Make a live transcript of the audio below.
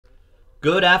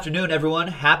Good afternoon, everyone.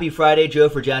 Happy Friday. Joe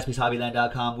for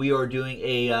JaspysHobbyland.com. We are doing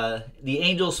the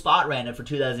Angels spot random for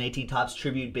 2018 Topps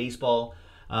Tribute Baseball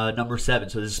number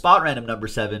 7. So this is spot random number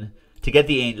 7 to get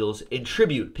the Angels. In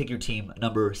tribute, pick your team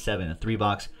number 7. A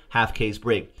 3-box half case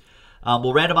break.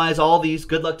 We'll randomize all these.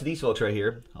 Good luck to these folks right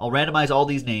here. I'll randomize all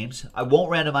these names. I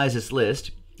won't randomize this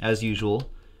list, as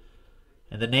usual.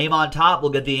 And the name on top will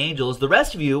get the Angels. The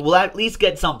rest of you will at least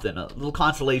get something, a little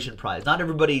consolation prize. Not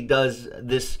everybody does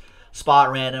this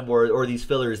spot random or these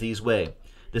fillers this way.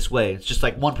 It's just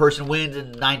like one person wins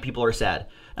and 9 people are sad.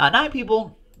 9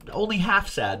 people, only half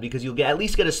sad, because you'll at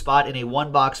least get a spot in a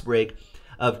 1-box break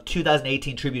of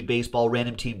 2018 Tribute Baseball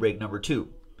Random Team Break number 2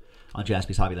 on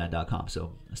JaspysHobbyland.com.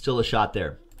 So still a shot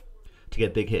there to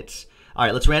get big hits. All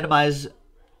right, let's randomize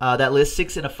that list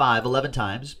 6 and a 5, 11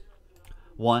 times.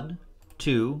 1,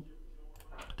 2,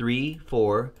 3,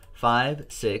 4, 5,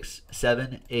 6,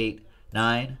 7, 8,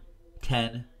 9,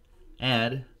 10,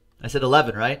 and I said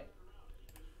 11, right?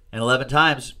 And 11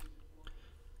 times.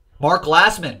 Mark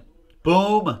Glassman.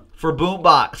 Boom for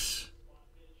Boombox.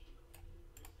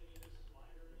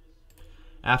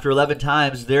 After 11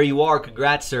 times, there you are.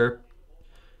 Congrats, sir.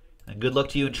 And good luck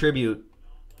to you in tribute.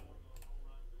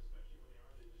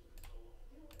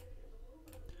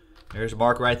 There's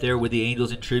Mark right there with the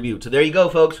Angels in tribute. So there you go,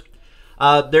 folks.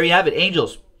 There you have it.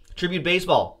 Angels. Tribute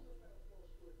Baseball.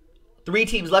 3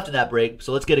 teams left in that break,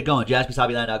 so let's get it going.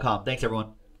 JaspysHobbyland.com. Thanks,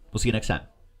 everyone. We'll see you next time.